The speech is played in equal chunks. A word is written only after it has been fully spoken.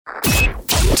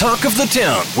Talk of the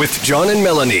Town with John and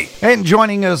Melanie. And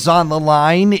joining us on the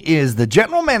line is the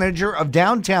general manager of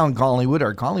downtown Collingwood,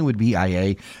 our Collingwood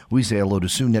BIA. We say hello to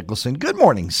Sue Nicholson. Good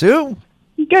morning, Sue.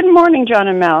 Good morning, John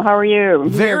and Mel. How are you?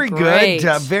 Very good.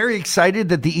 Very excited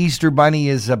that the Easter Bunny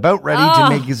is about ready to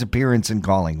make his appearance in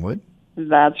Collingwood.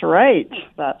 That's right.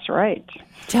 That's right.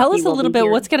 Tell us a little bit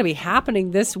what's going to be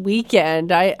happening this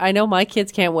weekend. I know my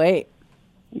kids can't wait.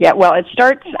 Yeah, well, it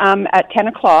starts at 10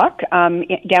 o'clock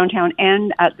downtown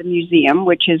and at the museum,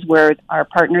 which is where our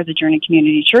partner, the Journey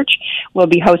Community Church, will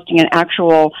be hosting an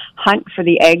actual hunt for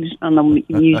the eggs on the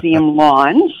museum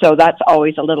lawn. So that's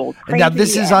always a little crazy. Now,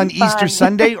 this is on Easter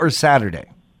Sunday or Saturday?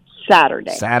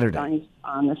 Saturday.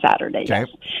 On the Saturday, okay. Yes.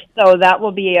 So that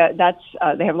will be,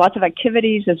 they have lots of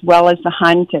activities as well as the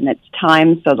hunt, and it's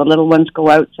timed so the little ones go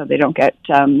out so they don't get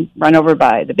run over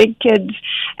by the big kids,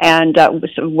 and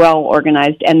so well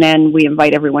organized. And then we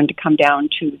invite everyone to come down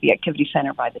to the activity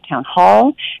center by the town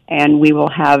hall, and we will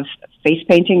have face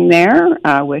painting there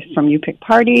from You Pick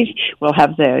Parties. We'll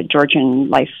have the Georgian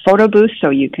Life photo booth so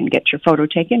you can get your photo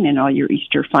taken in all your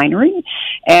Easter finery,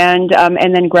 and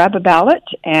then grab a ballot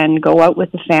and go out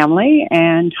with the family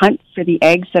and hunt for the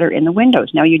eggs that are in the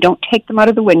windows. Now, you don't take them out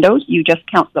of the windows, you just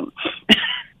count them.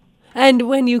 And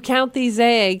when you count these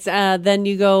eggs, then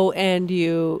you go and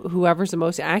whoever's the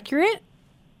most accurate?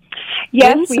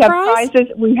 Yes, we have prizes.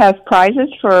 We have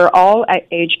prizes for all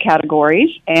age categories,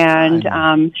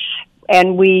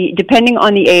 and we, depending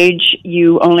on the age,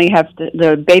 you only have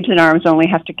the babes in arms only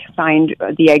have to find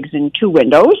the eggs in 2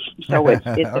 windows. So it's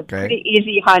okay. A pretty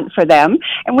easy hunt for them.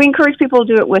 And we encourage people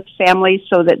to do it with families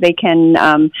so that they can,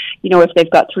 if they've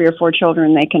got 3 or 4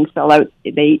 children, they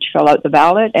each fill out the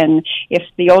ballot. And if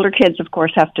the older kids, of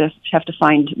course, have to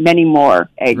find many more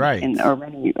eggs, right,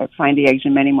 find the eggs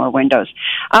in many more windows.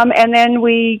 And then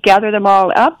we gather them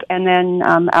all up, and then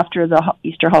after the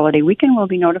Easter holiday weekend, we'll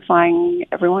be notifying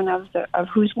everyone of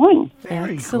who's won.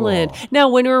 Very excellent. Cool. Now,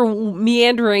 when we're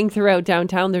meandering throughout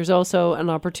downtown, there's also an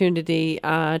opportunity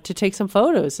to take some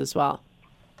photos as well.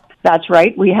 That's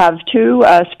right. We have 2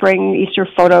 spring Easter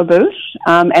photo booths,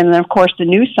 and then, of course, the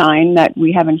new sign that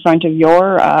we have in front of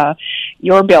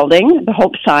your building, the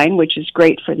Hope sign, which is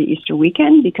great for the Easter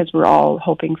weekend because we're all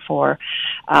hoping for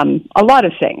a lot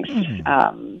of things.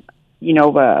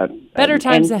 Better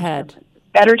times ahead.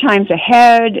 Better times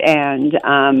ahead,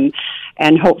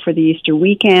 and hope for the Easter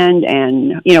weekend,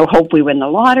 and hope we win the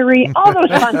lottery. All those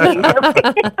fun things.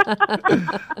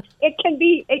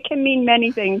 It can mean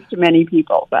many things to many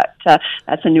people, but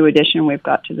that's a new addition we've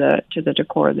got to the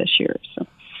decor this year. So.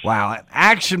 Wow, an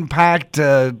action-packed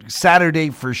Saturday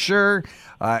for sure.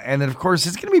 And then, of course,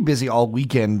 it's going to be busy all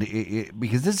weekend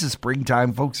because this is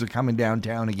springtime. Folks are coming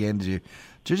downtown again to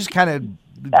just kind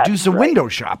of do some window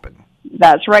shopping.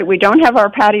 That's right. We don't have our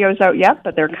patios out yet,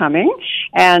 but they're coming.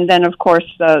 And then, of course,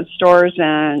 the stores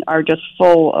are just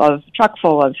chock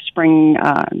full of spring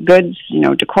goods,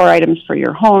 decor items for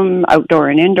your home, outdoor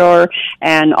and indoor,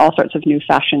 and all sorts of new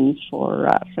fashions for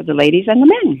the ladies and the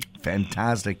men.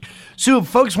 Fantastic. Sue, if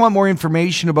folks want more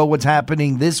information about what's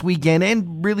happening this weekend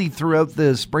and really throughout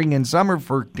the spring and summer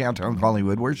for downtown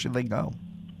Collingwood, where should they go?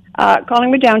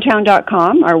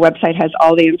 CollingwoodDowntown.com. Our website has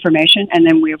all the information, and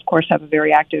then we, of course, have a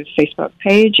very active Facebook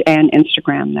page and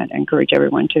Instagram that encourage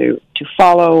everyone to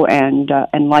follow and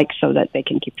like so that they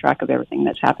can keep track of everything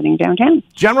that's happening downtown.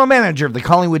 General Manager of the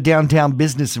Collingwood Downtown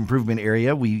Business Improvement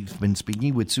Area, we've been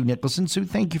speaking with Sue Nicholson. Sue,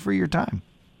 thank you for your time.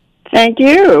 Thank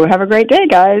you. Have a great day,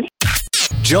 guys.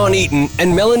 John Eaton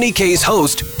and Melanie Kay's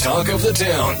host, Talk of the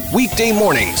Town, weekday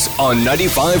mornings on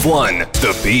 95.1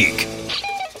 The Peak.